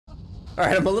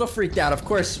Alright, I'm a little freaked out. Of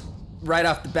course, right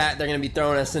off the bat, they're gonna be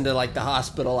throwing us into like the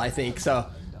hospital, I think. So,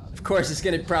 of course, it's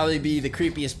gonna probably be the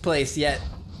creepiest place yet.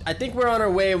 I think we're on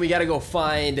our way and we gotta go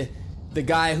find the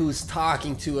guy who's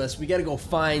talking to us. We gotta go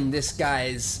find this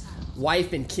guy's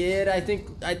wife and kid, I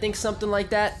think something like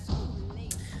that.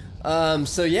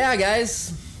 So yeah,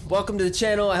 guys, welcome to the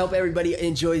channel. I hope everybody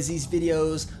enjoys these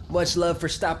videos. Much love for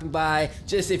stopping by.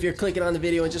 Just if you're clicking on the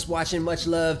video and just watching, much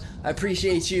love. I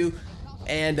appreciate you.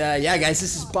 And yeah, guys,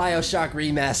 this is BioShock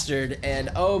Remastered,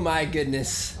 and oh my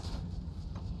goodness,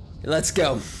 let's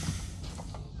go.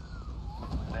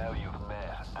 Now you've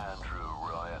met Andrew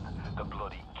Ryan, the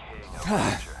bloody king of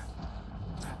nature.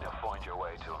 Now find your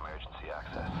way to emergency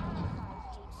access.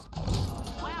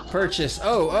 Purchase.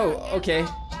 Oh, okay.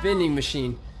 Vending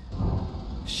machine.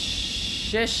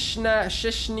 Shishnia,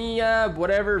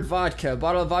 whatever, vodka.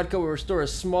 Bottle of vodka will restore a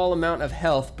small amount of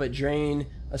health, but drain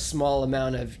a small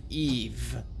amount of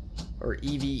EVE. Or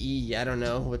EVE, I don't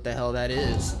know what the hell that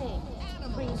is.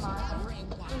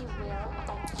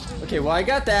 Okay, well, I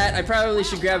got that. I probably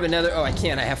should grab another. Oh, I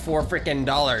can't. I have $4 freaking.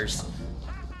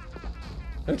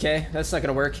 Okay, that's not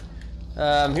gonna work.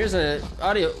 Here's an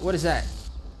audio. What is that?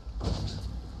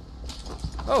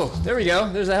 Oh, there we go.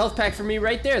 There's a health pack for me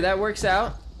right there. That works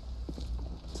out.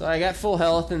 So I got full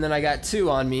health, and then I got 2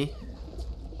 on me.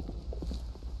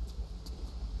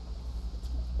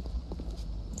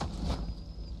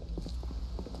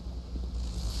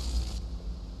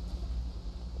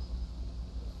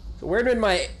 So where did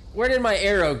my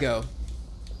arrow go?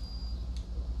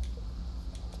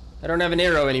 I don't have an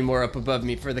arrow anymore up above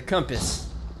me for the compass.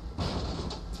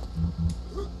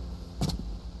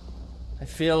 I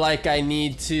feel like I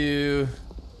need to...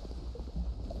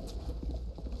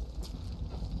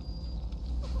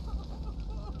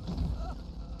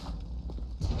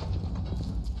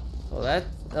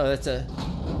 that's a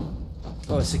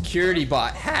security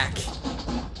bot. Hack.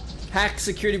 Hack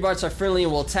security bots are friendly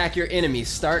and will attack your enemies.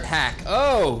 Start hack.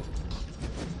 Oh,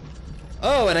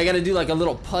 and I gotta do like a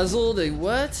little puzzle to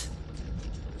what?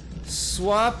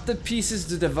 Swap the pieces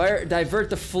to divert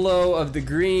the flow of the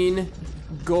green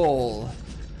goal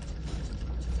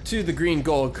to the green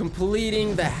goal,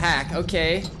 completing the hack.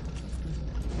 Okay.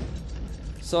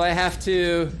 So I have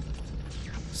to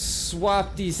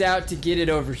swap these out to get it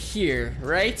over here,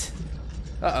 right?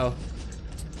 Uh-oh.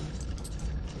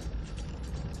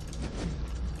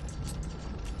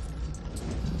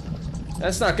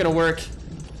 That's not gonna work.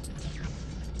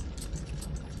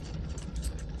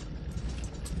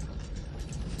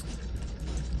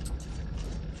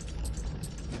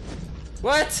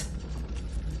 What?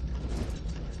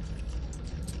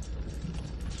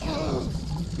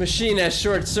 Machine has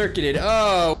short-circuited.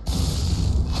 Oh.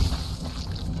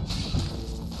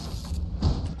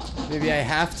 Maybe I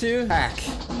have to? Hack.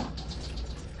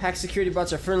 Hack security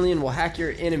bots are friendly and will hack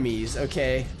your enemies.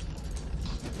 Okay.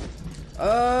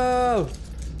 Oh.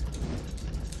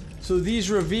 So these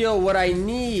reveal what I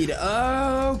need.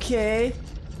 Oh, okay.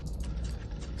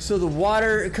 So the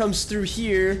water comes through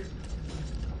here.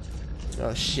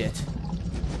 Oh, shit.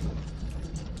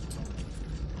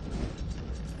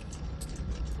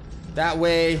 That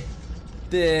way,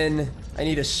 then I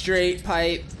need a straight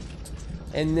pipe.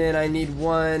 And then I need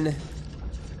one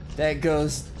that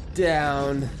goes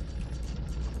down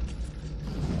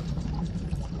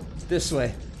this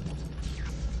way.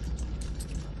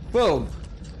 Boom.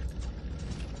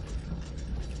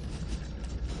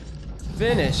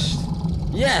 Finished.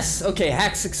 Yes! Okay,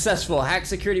 hack successful. Hack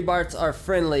security bots are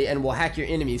friendly and will hack your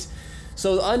enemies.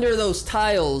 So under those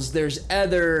tiles, there's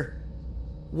other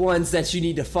ones that you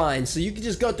need to find. So you can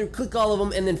just go through, click all of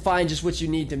them, and then find just what you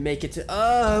need to make it to...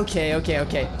 Oh, okay.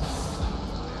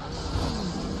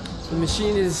 The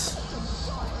machine is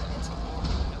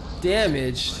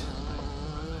damaged.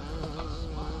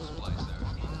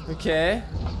 Okay.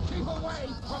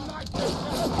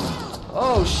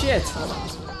 Oh, shit.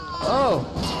 Oh.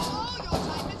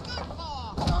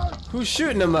 Who's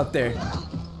shooting them up there?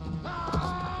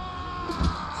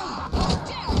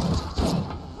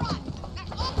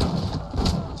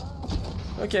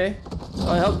 Okay.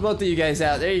 I helped both of you guys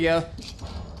out. There you go.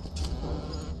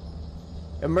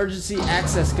 Emergency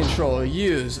access control.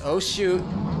 Use. Oh, shoot.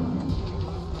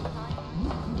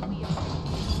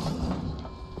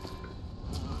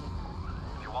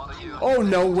 Oh,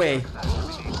 no way.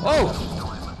 Oh!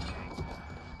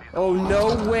 Oh,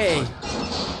 no way.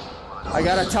 I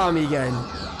got a Tommy gun.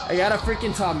 I got a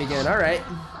freaking Tommy gun. Alright.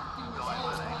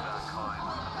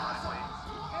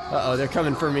 Uh-oh, they're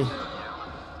coming for me.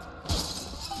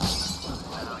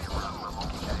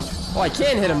 Oh, I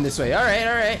can hit him this way. Alright,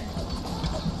 alright.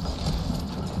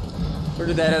 Where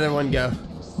did that other one go?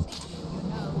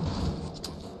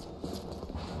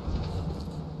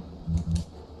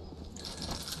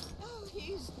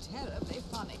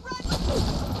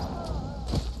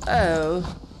 Oh.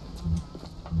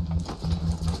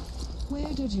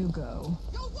 Where did you go?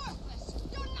 You're worthless.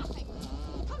 You're nothing.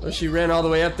 Oh, she ran all the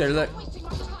way up there. Look. Wasting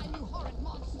my time, you horrid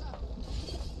monster.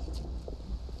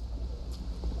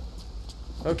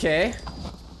 Okay.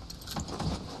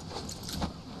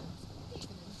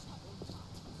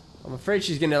 I'm afraid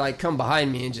she's gonna like come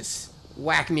behind me and just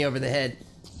whack me over the head.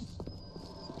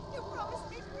 You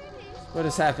promised me pretty. What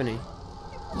is happening? You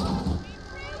promised me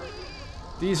pretty.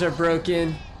 These are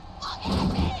broken.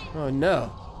 Oh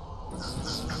no.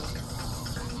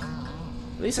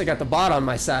 At least I got the bot on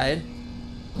my side.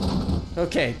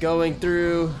 Okay, going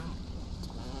through.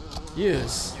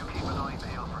 Use. You keep an eye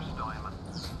peeled for Steinman.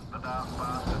 The daft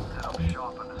bastard set up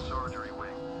shop in the surgery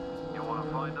wing. You want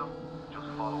to find him? Just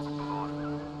follow the blood.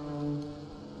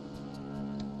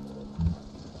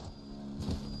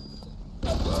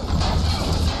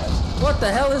 What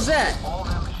the hell is that? All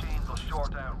them machines will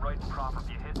short out right and proper if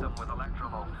you hit them with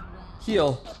electromodes.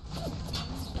 Heal.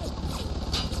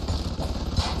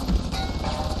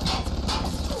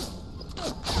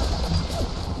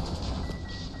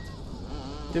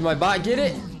 Did my bot get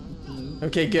it?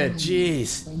 Okay, good.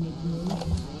 Jeez.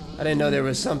 I didn't know there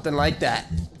was something like that.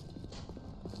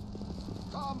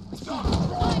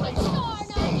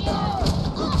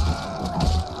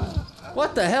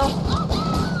 What the hell?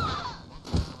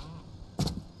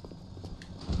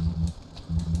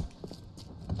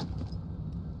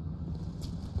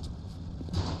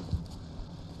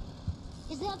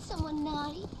 Is that someone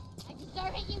naughty? I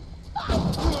deserve it, you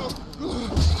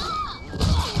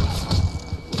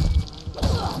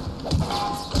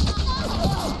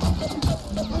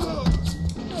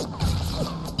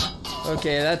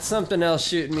Okay, that's something else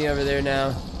shooting me over there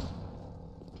now.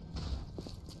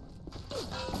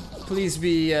 Please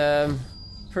be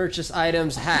purchase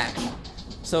items hack.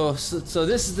 So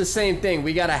this is the same thing.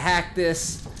 We gotta hack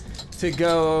this to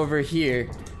go over here.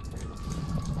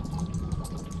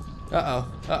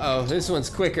 Uh-oh, this one's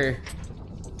quicker.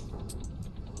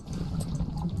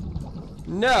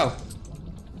 No!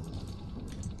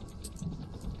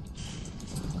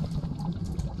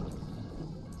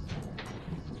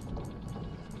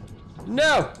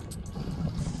 No!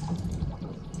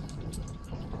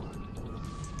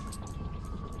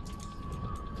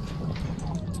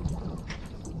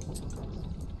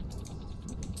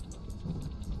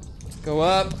 Go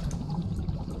up.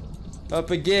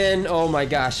 Up again. Oh my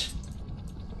gosh.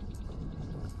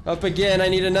 Up again. I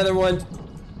need another one.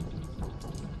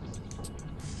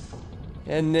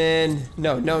 And then...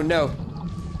 No. No.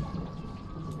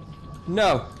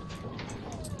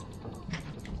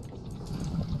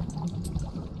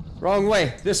 Wrong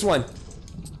way. This one.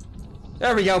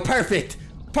 There we go. Perfect.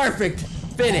 Perfect.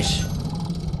 Finish.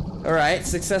 Alright.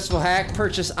 Successful hack.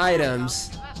 Purchase items.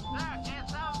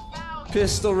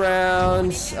 Pistol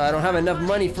rounds. I don't have enough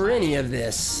money for any of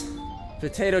this.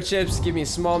 Potato chips give me a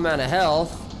small amount of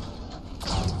health.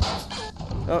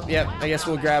 Oh, yep. I guess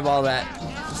we'll grab all that.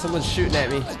 Someone's shooting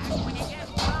at me.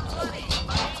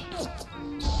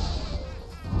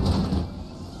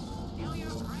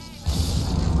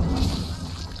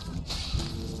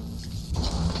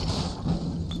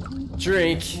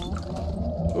 Drink.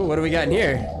 Ooh, what do we got in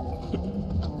here?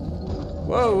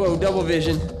 Whoa, double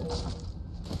vision.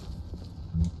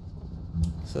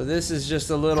 So this is just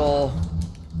a little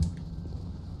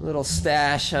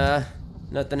stash, huh?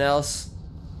 Nothing else.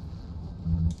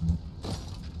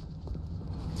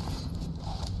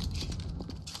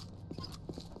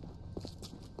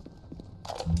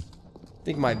 I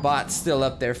think my bot's still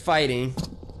up there fighting.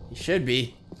 He should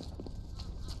be.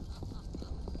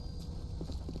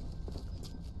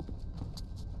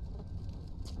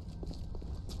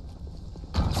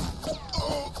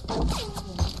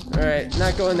 Alright,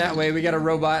 not going that way. We got a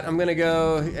robot. I'm gonna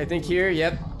go, I think here,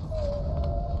 yep.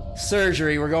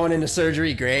 Surgery, we're going into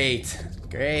surgery. Great.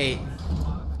 Great.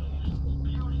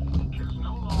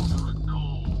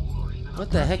 What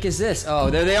the heck is this?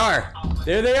 Oh, there they are.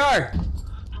 There they are.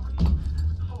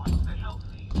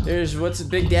 There's, what's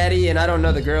Big Daddy, and I don't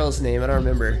know the girl's name. I don't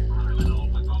remember.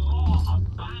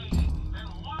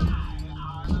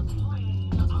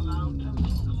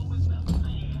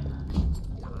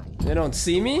 They don't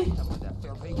see me?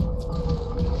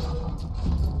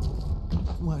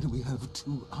 Why do we have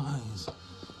two eyes?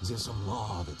 Is there some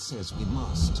law that says we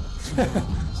must?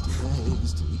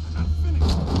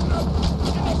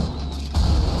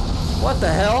 What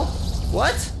the hell?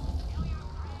 What?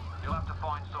 You'll have to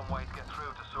find some way to get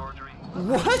through to surgery.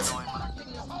 What? Chin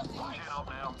up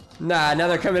now. Nah, now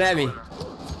they're coming at me. I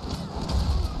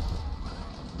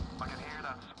can hear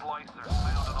that splicer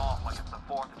sounding off like it's the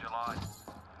 4th of July.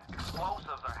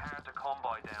 Explosives are hard to come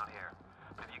by down here,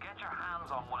 but if you get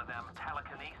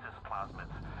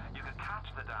plasmids. You could catch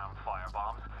the damn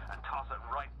firebombs and toss it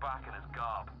right back in his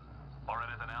gob. Or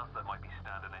anything else that might be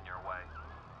standing in your way.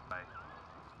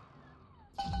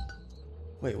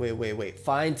 Wait.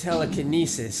 Find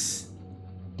telekinesis.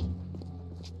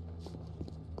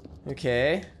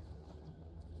 Okay.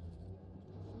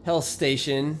 Health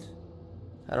station.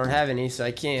 I don't have any, so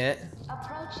I can't.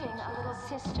 Approaching a little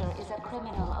sister is a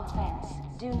criminal offense.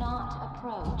 Do not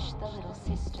approach the little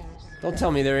sisters. Don't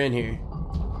tell me they're in here.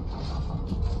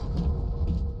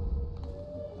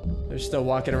 They're still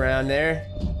walking around there.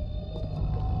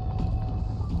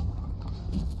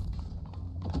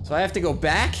 So I have to go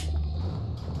back?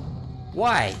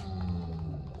 Why?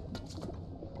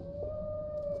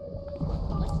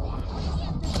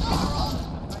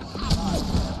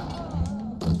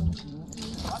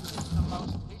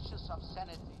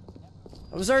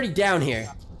 I was already down here.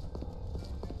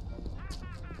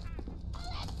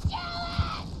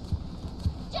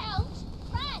 Don't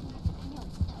run!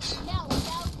 No.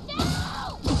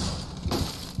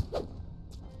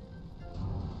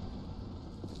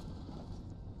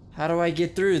 How do I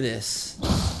get through this?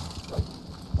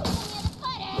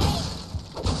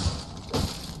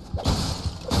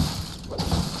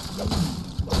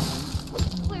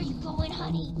 Where you going,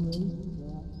 honey?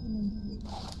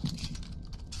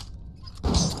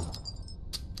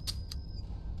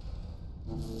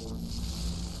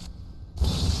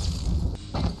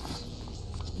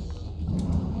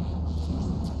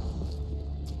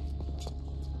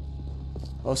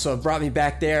 Oh, so it brought me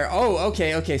back there. Oh,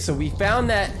 okay, so we found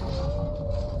that.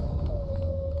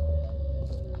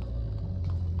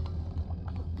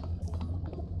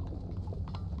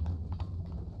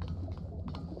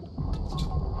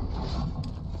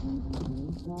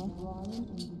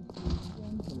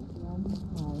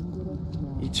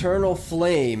 Eternal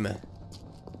flame.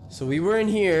 So we were in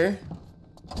here.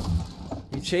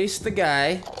 We chased the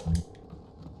guy.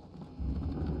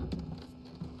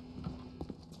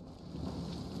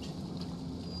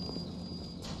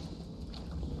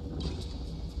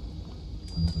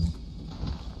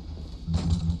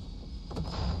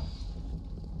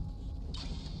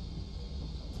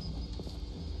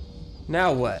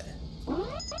 Now what?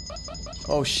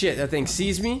 Oh shit, that thing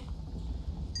sees me?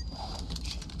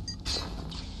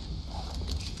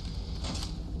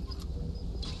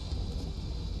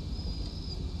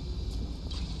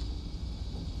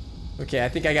 Okay, I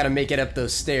think I gotta make it up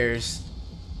those stairs.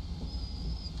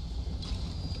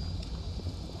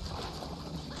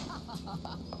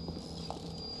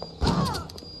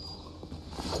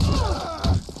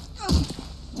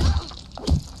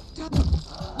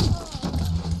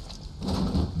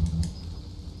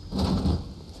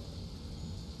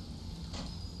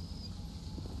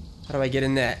 How do I get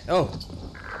in that? Oh!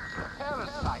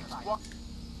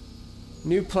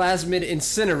 New plasmid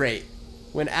incinerate.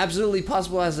 When absolutely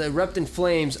possible has erupt in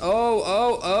flames.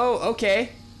 Oh, okay.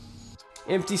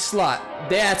 Empty slot.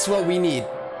 That's what we need.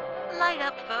 Light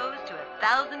up foes to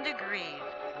 1,000 degrees.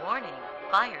 Warning,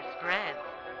 fire spreads.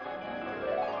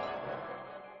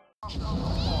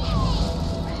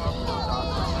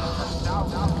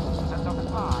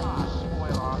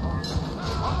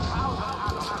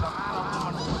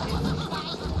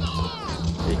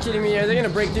 Are you kidding me? Are they gonna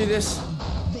break through this?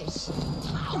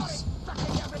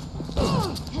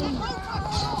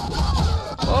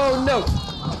 Oh no!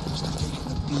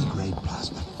 B-grade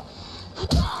plasma.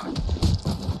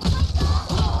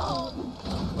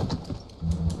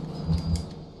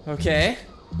 Okay.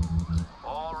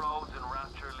 All roads in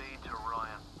Rapture lead to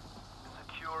Ryan. The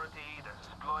security, the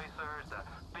splicers, the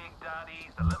big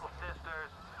daddies, the little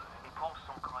sisters. He pumps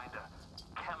some kind of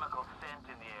chemical scent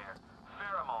in the air.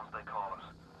 Pheromones, they call it.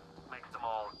 Makes them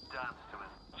all dance to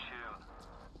his tune.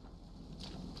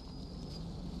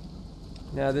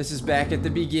 Now this is back at the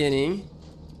beginning.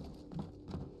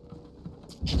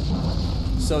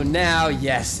 So now,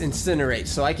 yes, incinerate.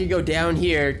 So I could go down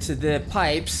here to the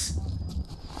pipes.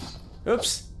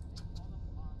 Oops.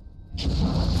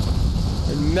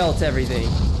 And melt everything.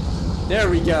 There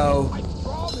we go.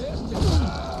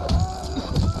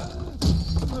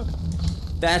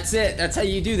 That's it. That's how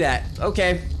you do that.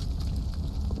 Okay.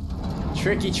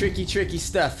 Tricky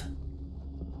stuff.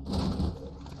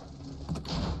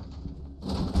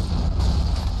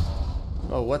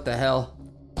 Oh, what the hell?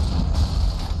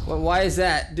 Why is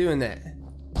that doing that?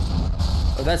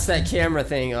 Oh, that's that camera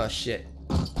thing. Oh, shit.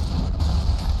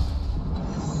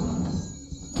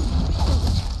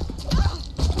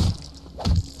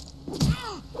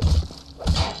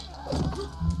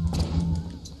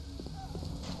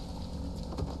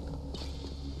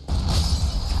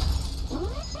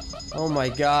 Oh my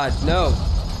god, no.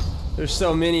 There's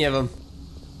so many of them.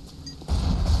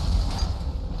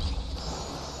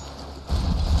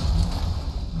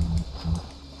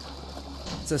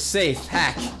 It's a safe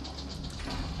hack.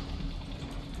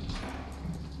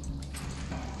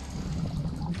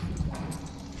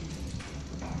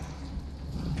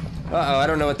 Uh-oh, I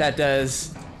don't know what that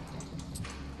does.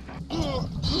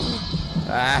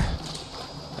 Ah,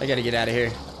 I gotta get out of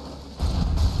here.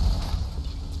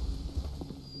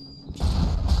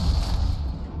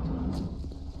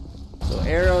 So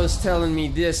arrow's telling me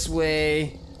this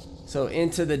way. So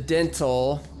into the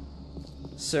dental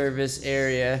service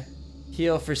area.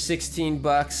 Heal for 16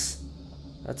 bucks.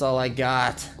 That's all I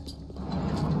got.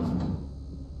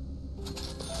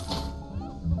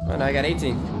 Oh, now I got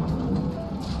 18.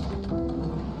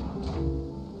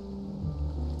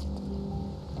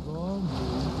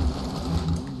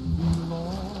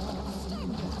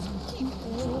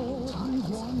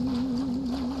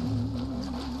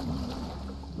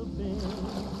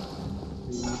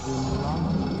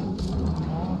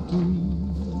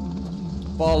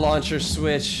 Ball launcher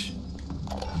switch.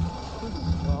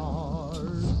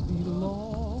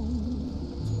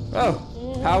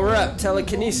 Oh, power up,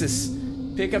 telekinesis.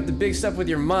 Pick up the big stuff with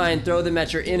your mind, throw them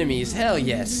at your enemies. Hell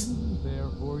yes.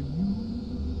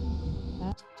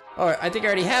 Oh, I think I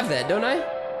already have that, don't I?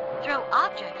 Throw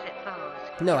objects at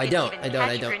foes. No, I don't. I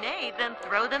don't. Grenades and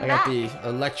throw them I got back. the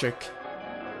electric.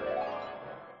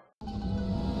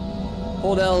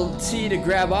 Hold LT to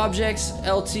grab objects,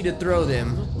 LT to throw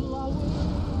them.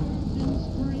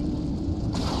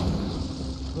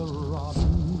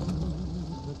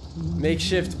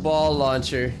 Makeshift ball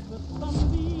launcher.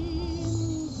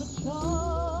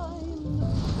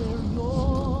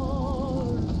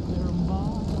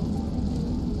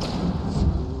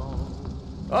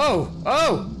 Oh!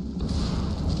 Oh!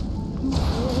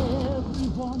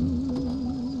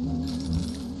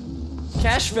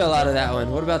 Cash fell out of that one.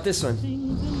 What about this one?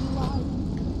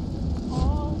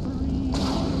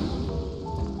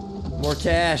 More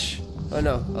cash. Oh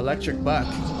no, electric buck.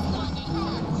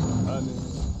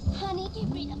 Honey, give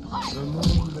me the part.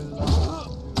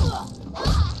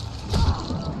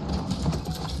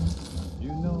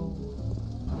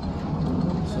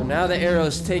 So now the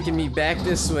arrow's taking me back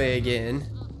this way again.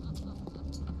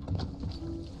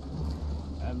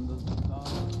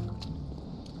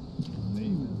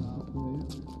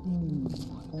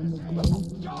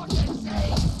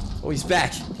 Oh, he's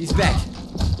back. He's back.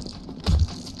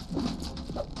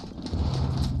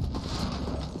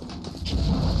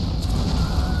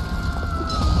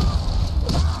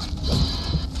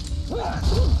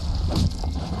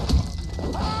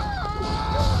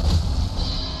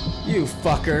 You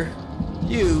fucker.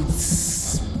 You.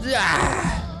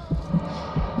 Ah.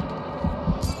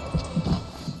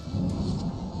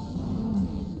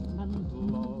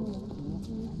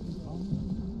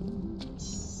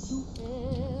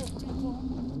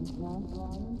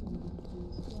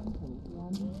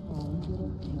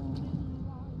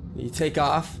 You take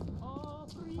off.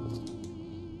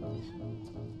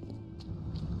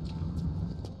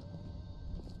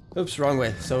 Oops, wrong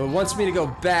way. So it wants me to go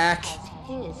back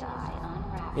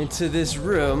into this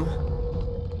room.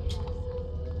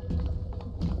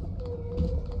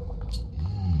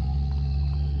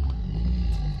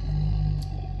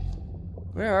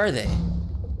 Where are they?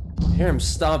 I hear them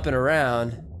stomping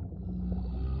around.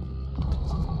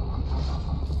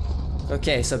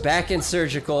 Okay, so back in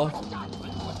surgical.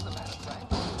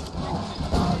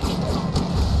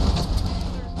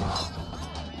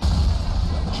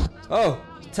 Oh,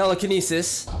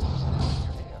 telekinesis.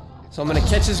 So I'm gonna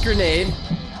catch his grenade,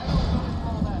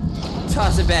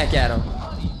 toss it back at him.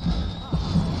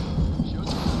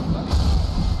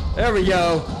 There we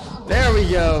go. There we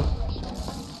go.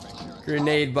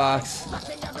 Grenade box.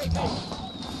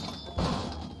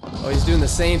 Oh, he's doing the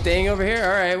same thing over here?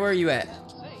 Alright, where are you at?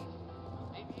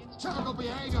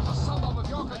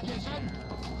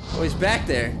 Oh, he's back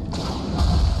there.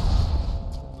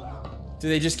 Do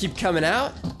they just keep coming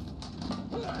out?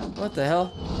 What the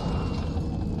hell?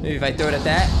 Maybe if I throw it at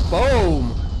that.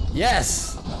 Boom!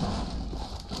 Yes!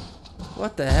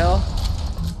 What the hell?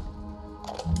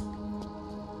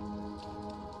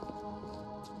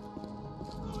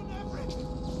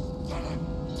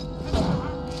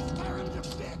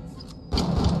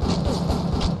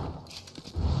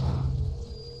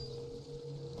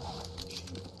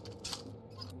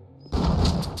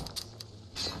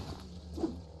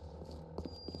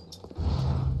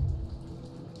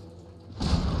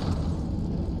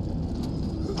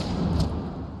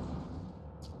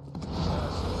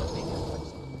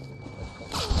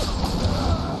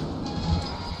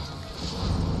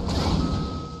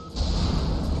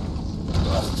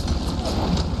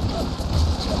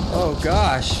 Oh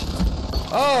gosh.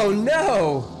 Oh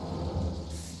no!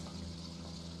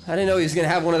 I didn't know he was gonna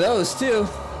have one of those too.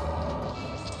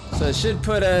 So it should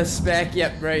put us back,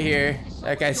 yep, right here.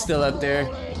 That guy's still up there.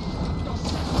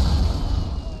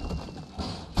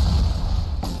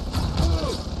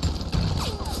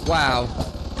 Wow.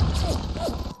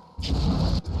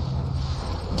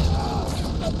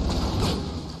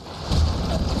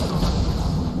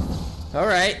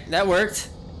 Alright, that worked.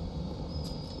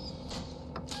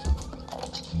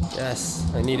 Yes,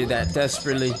 I needed that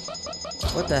desperately.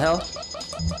 What the hell?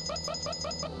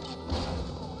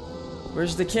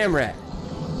 Where's the camera at?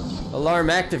 Alarm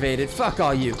activated. Fuck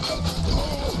all you.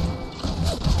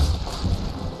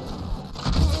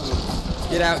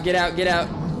 Get out, get out, get out.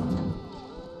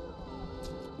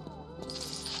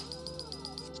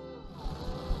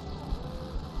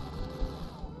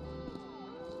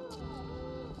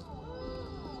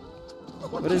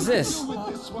 What is this? She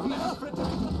won't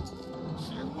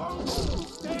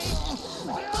stay still.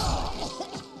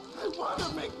 I want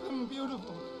to make them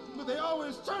beautiful, but they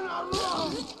always turn out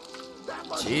wrong.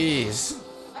 Jeez.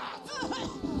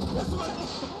 This one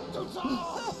too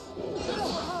tall. This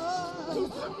one too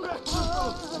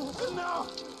symmetrical. And now,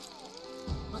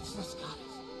 what's this,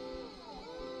 goddess?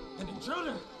 An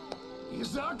intruder.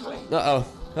 He's ugly. Uh-oh.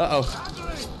 Uh-oh.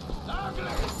 Ugly.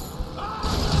 Ugly.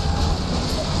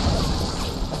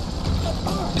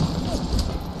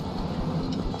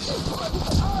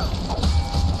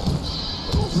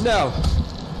 No.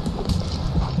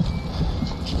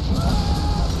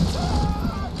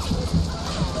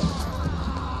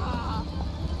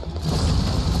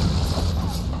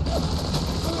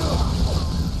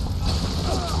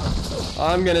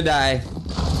 I'm gonna die.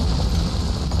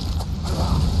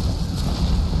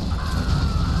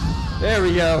 There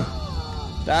we go.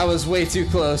 That was way too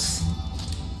close.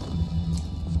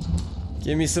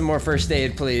 Give me some more first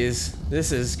aid, please.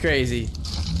 This is crazy.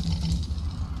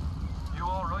 You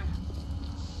alright?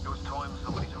 It was time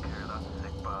somebody took care of that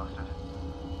sick bastard.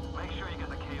 Make sure you get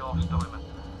the key off Steinman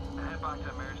and head back to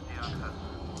emergency access.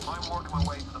 I'm working my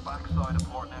way to the backside of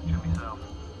Port Neptune myself.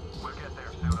 We'll get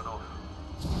there soon enough.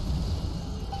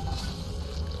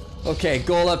 Okay,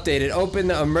 goal updated. Open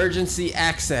the emergency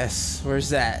access. Where's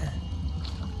that?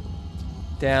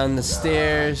 Down the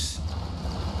stairs.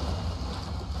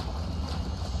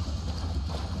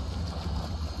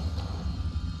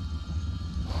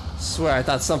 Swear, I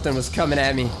thought something was coming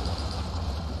at me.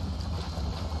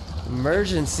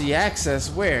 Emergency access?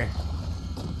 Where?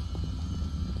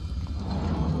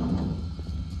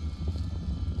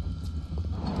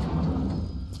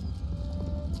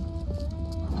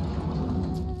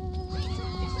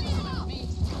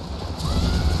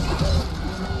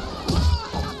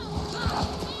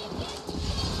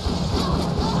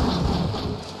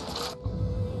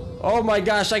 Oh my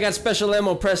gosh, I got special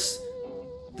ammo. Press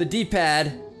the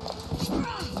D-pad.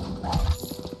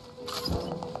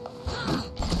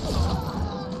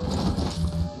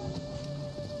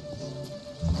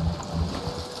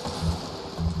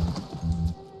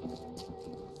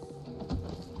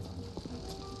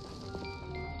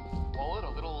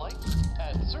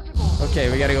 Okay,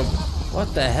 we gotta go.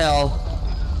 What the hell?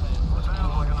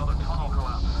 Sounds like another tunnel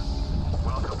collapse.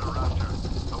 Welcome to Rapture,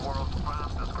 the world's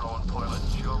fastest growing pilot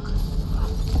joke.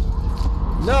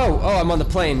 No! Oh, I'm on the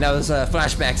plane. That was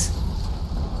flashbacks.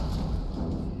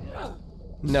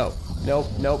 No. Nope,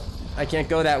 nope. I can't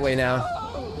go that way now.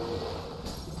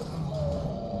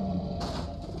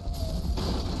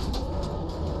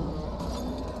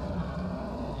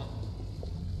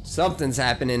 Something's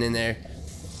happening in there.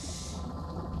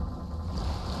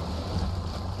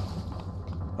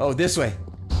 Oh, this way.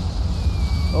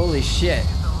 Holy shit.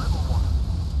 The little one.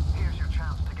 Here's your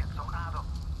chance to get some Adam.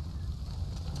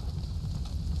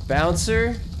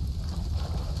 Bouncer?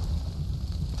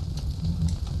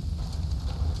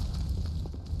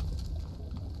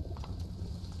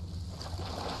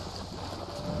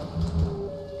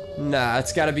 Nah,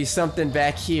 it's gotta be something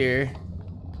back here.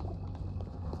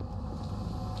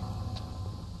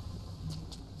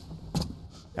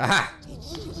 Aha!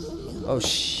 Oh,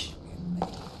 shh.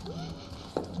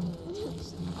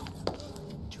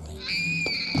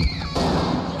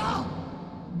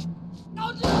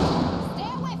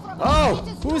 Oh,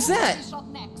 who's that? Easy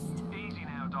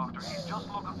now, Doctor. He's just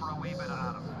looking for a wee bit of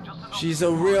Adam. Just enough. She's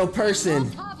a real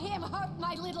person. Have him hurt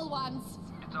my little ones.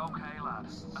 It's okay, lad.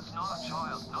 That's not a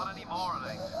child. Not anymore,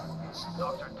 it ain't.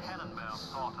 Dr. Tenenbaum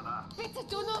saw to that. Peter,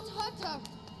 do not hurt her.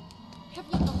 Have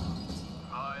you no heart?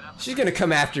 Aye, that's She's gonna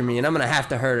come after me and I'm gonna have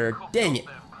to hurt her. Dang it.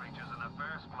 them creatures in the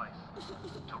first place.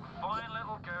 Took fine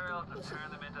little girls and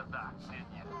turned them into that,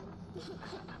 didn't you? Listen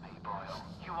to me, boyo.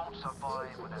 You won't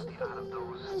survive without the Adam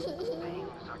those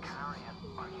things are carrying.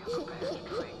 Are you prepared to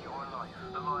trade your life,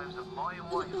 the lives lives of my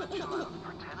wife and child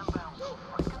for £10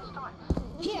 Frankenstein.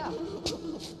 Here!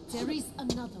 There is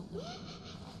another way.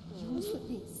 Use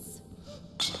this.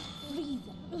 Free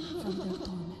them from their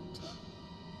torment.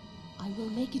 I will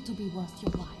make it to be worth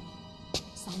your while.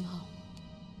 Somehow.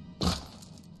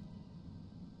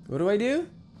 What do I do?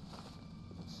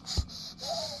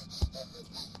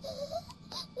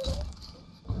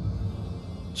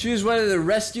 Choose whether to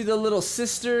rescue the little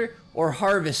sister or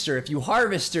harvest her. If you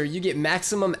harvest her, you get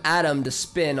maximum atom to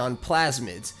spin on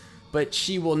plasmids, but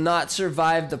she will not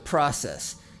survive the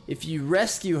process. If you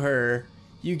rescue her,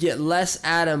 you get less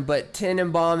atom, but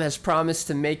Tannenbaum has promised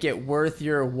to make it worth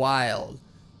your while.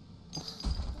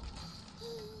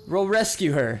 We'll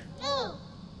rescue her. No!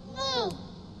 No!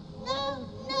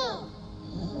 No!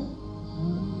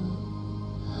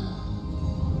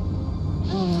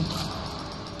 No!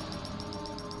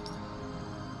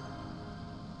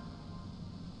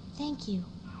 Thank you.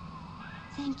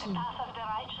 Thank you. Path of the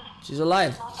righteous She's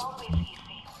alive. is not always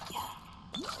easy. Yes.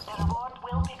 The reward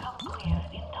will become clear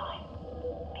in time.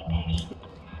 Be patient.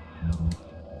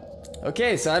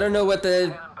 Okay, so I don't know what the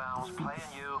Tannenbaum's playing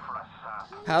you for a sap.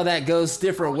 how that goes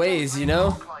different ways, you know?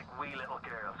 Look like wee little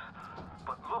girls,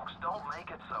 but looks don't make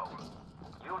it so.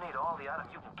 You need all the atom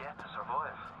you can get to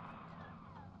survive.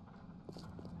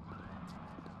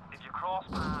 If you cross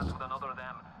paths with another of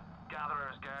them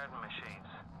gatherer's garden machines,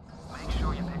 make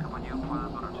sure you pick up a new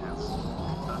plant or two.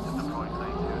 That's at the price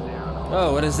they do there.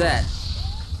 Oh, what is that?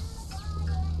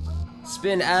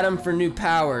 Spin atom for new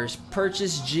powers.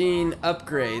 Purchase gene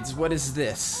upgrades. What is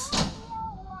this?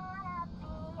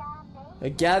 A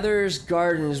gatherer's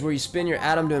garden is where you spin your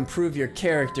atom to improve your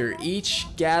character. Each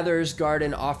gatherer's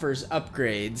garden offers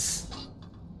upgrades,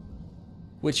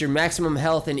 which your maximum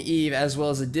health and Eve, as well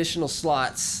as additional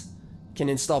slots, can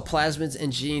install plasmids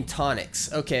and gene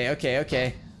tonics.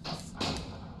 Okay.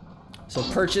 So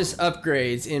purchase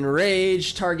upgrades.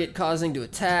 Enrage, target causing to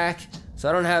attack. So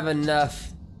I don't have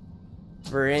enough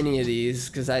for any of these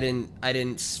because I didn't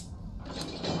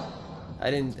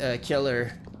kill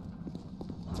her.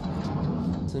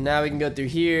 So now we can go through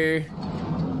here.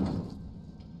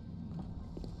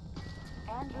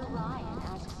 Andrew Ryan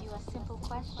asks you a simple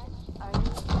question. Are you...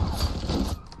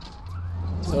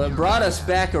 So it brought us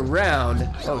back around.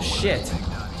 Oh shit.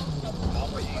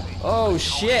 Oh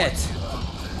shit.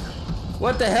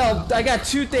 What the hell? I got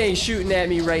two things shooting at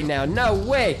me right now. No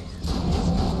way.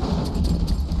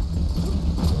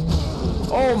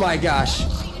 Oh my gosh.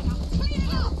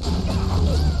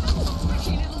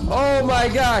 Oh my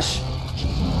gosh.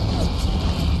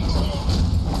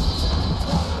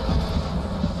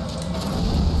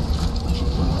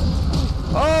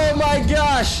 Oh my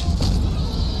gosh.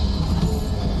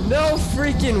 No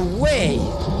freaking way.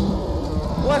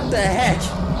 What the heck?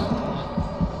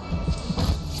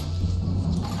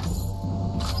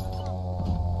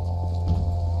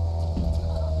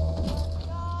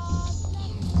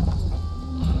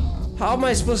 How am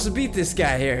I supposed to beat this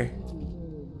guy here?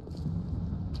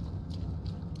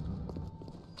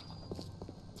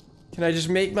 Can I just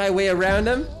make my way around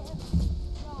him?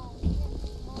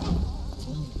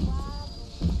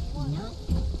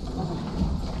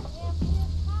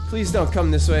 Please don't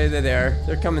come this way. They're there.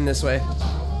 They're coming this way.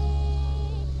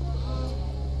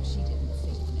 She didn't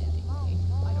fit in anyway.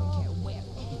 I don't care where.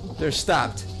 They're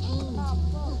stopped.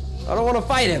 I don't want to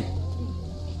fight him.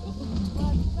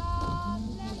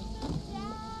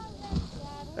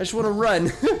 I just want to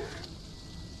run.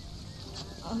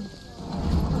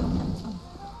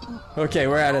 Okay,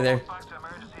 we're out of there. Back to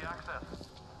emergency access.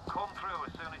 Come through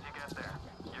as soon as you get there.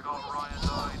 You got Ryan's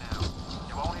eye now.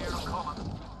 You won't hear him coming,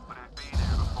 but he'll be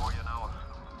there before you know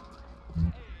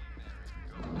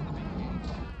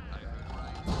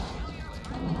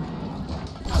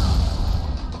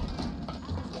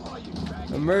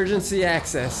it. Emergency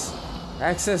access.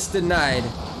 Access denied.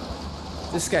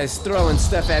 This guy's throwing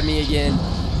stuff at me again.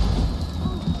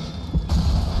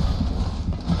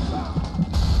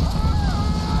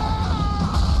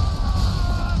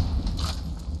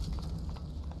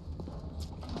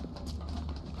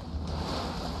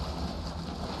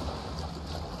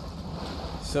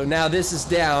 So now this is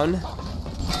down.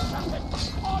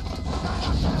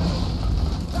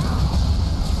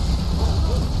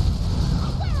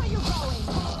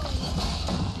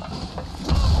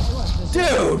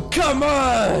 Dude, come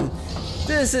on!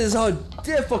 This is so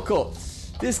difficult.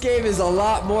 This game is a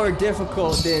lot more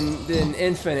difficult than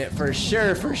Infinite, for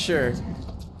sure, for sure.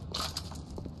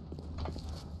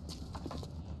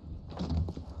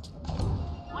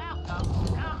 Welcome.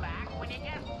 Come back when you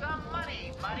get some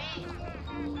money, buddy.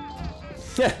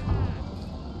 The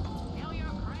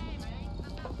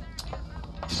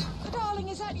darling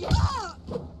is that you...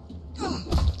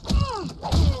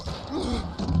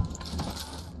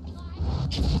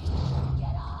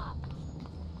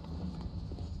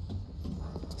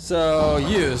 So,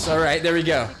 use. Alright, there we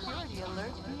go. Security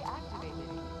alert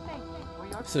deactivated. Thank you for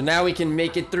your... So now we can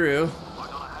make it through. I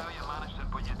don't know how you managed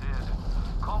it, but you did.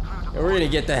 Come through to And we're gonna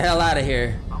get the hell out of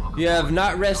here. You have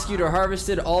not rescued or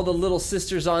harvested all the little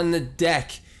sisters on the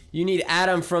deck. You need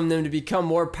Adam from them to become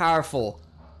more powerful.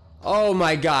 Oh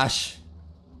my gosh.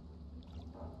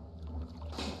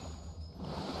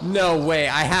 No way,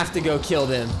 I have to go kill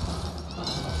them.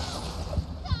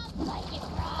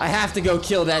 I have to go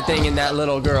kill that thing and that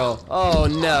little girl. Oh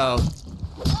no.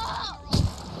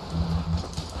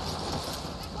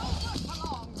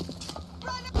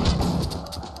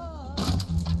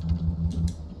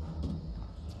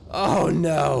 Oh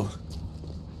no.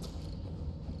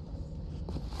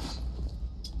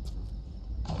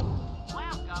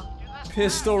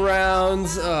 Pistol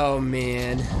rounds. Oh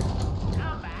man.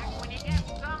 Come back when you get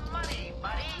some money,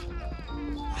 buddy.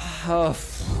 Oh.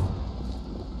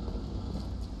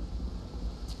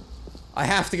 I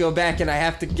have to go back and I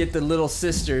have to get the little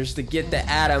sisters to get the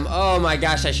Adam. Oh my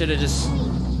gosh, I should have just...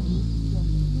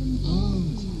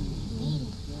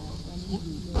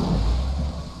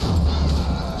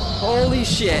 Holy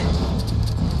shit.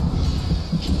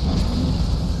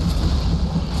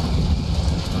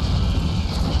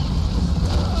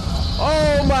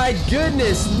 Oh my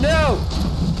goodness, no!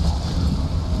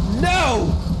 No!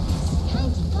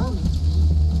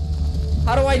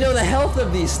 How do I know the health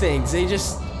of these things? They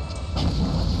just...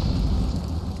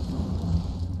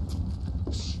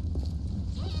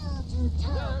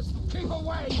 Keep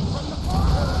away from the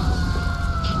fire!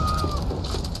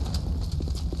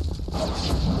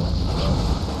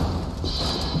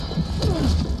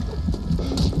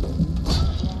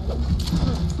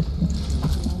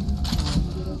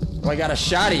 Oh, I got a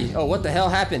shotty. Oh, what the hell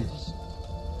happened?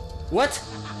 What?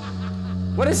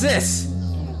 What is this?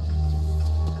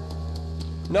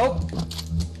 Nope.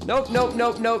 Nope, nope,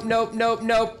 nope, nope, nope, nope,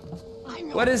 nope.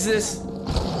 What is this?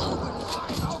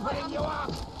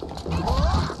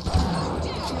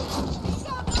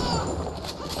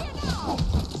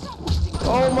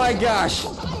 Oh my gosh.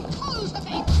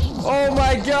 Oh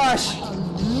my gosh.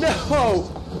 No.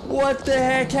 What the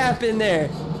heck happened there?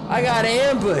 I got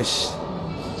ambushed.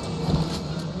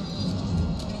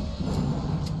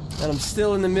 And I'm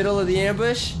still in the middle of the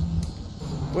ambush?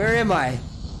 Where am I?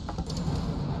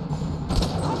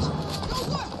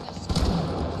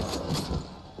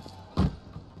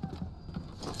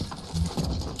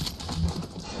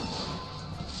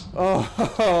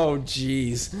 Oh,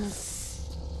 jeez.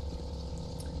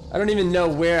 I don't even know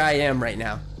where I am right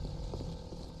now.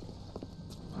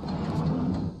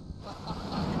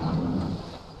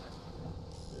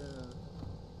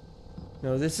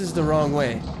 No, this is the wrong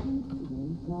way.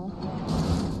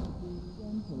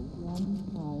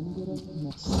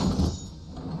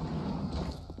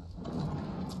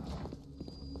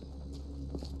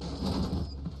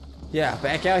 Yeah,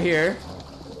 back out here.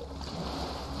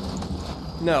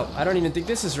 No, I don't even think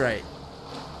this is right.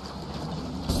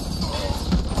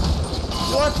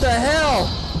 What the hell?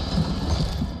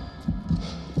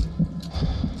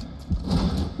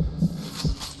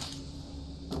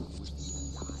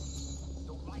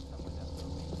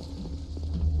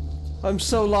 I'm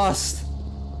so lost.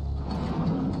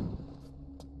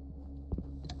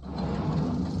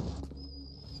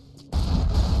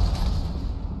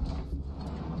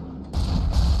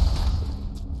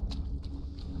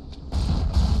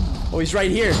 Oh, he's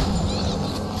right here.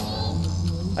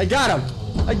 I got him.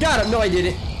 I got him. No, I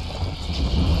didn't.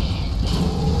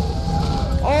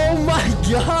 Oh my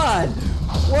god!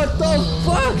 What the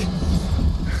fuck?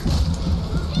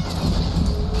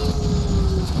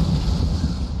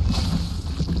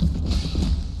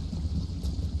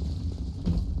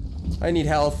 I need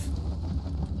health.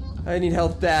 I need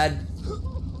health bad.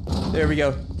 There we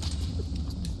go.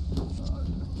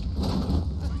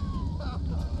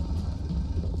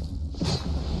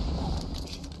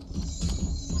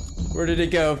 Where did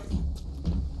it go?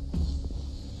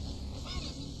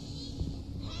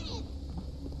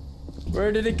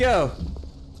 Where did it go?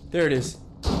 There it is.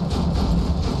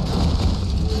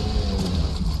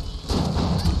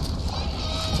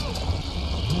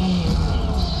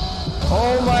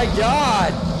 Oh my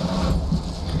god!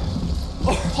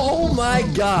 Oh my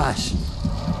gosh!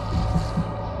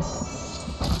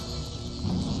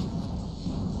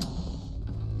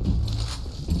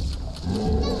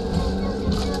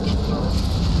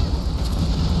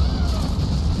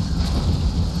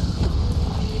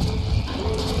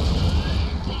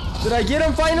 Did I get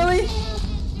him finally?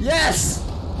 Yes!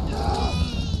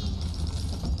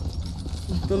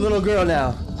 the little girl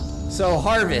now. So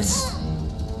harvest.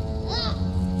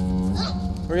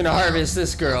 We're gonna harvest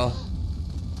this girl.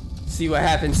 See what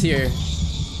happens here.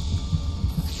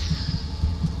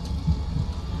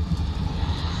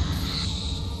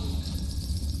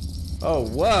 Oh,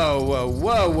 whoa, whoa,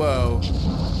 whoa, whoa.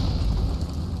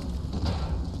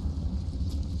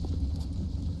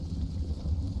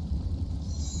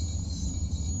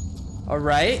 All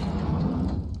right.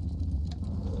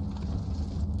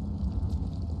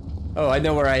 Oh, I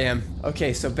know where I am.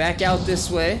 Okay, so back out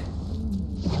this way.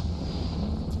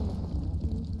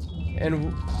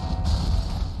 And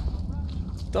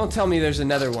don't tell me there's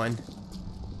another one.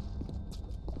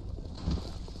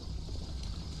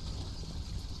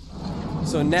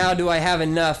 So now do I have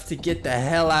enough to get the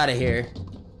hell out of here?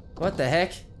 What the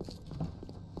heck?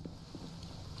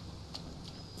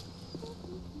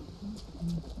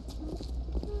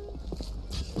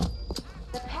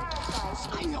 The parasites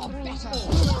free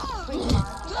faith, free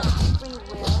mind, free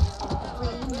will,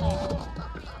 and free men.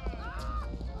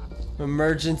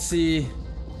 Emergency.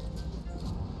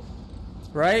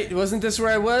 Right? Wasn't this where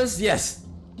I was? Yes.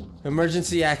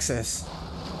 Emergency access.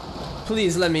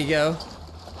 Please let me go.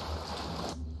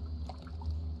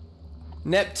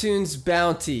 Neptune's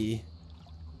Bounty.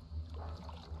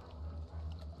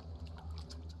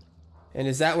 And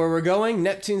is that where we're going?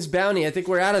 Neptune's Bounty. I think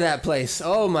we're out of that place.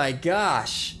 Oh my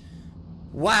gosh.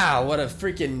 Wow, what a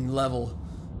freaking level.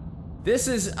 This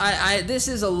is this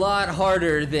is a lot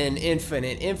harder than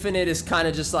Infinite. Infinite is kind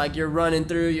of just like you're running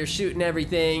through, you're shooting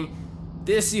everything.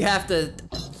 This you have to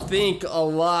think a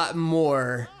lot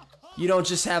more. You don't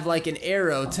just have like an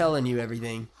arrow telling you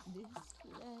everything.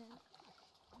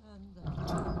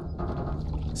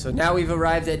 So now we've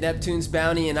arrived at Neptune's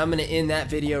Bounty, and I'm gonna end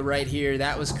that video right here.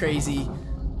 That was crazy.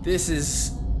 This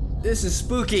is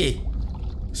spooky.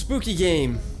 Spooky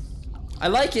game. I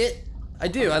like it. I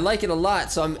do. I like it a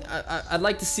lot. So I'd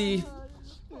like to see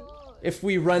if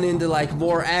we run into like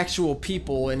more actual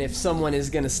people, and if someone is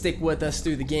gonna stick with us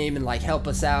through the game and like help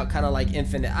us out, kind of like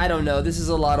Infinite. I don't know. This is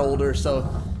a lot older, so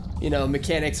you know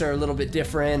mechanics are a little bit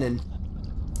different. And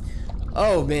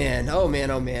oh man, oh man,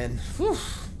 oh man. Whew.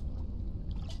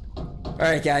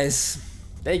 Alright guys,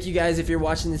 thank you guys if you're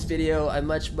watching this video. I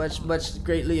much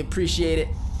greatly appreciate it.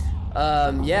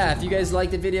 Yeah, if you guys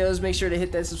like the videos, make sure to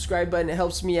hit that subscribe button. It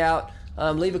helps me out.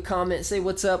 Leave a comment, say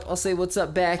what's up. I'll say what's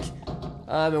up back.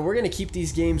 And we're gonna keep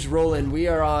these games rolling. We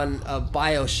are on a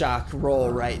BioShock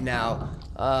roll right now.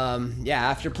 Yeah,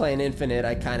 after playing Infinite,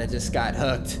 I kind of just got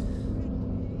hooked.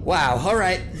 Wow,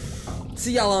 alright.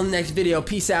 See y'all on the next video.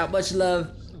 Peace out, much love.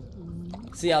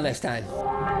 See y'all next time.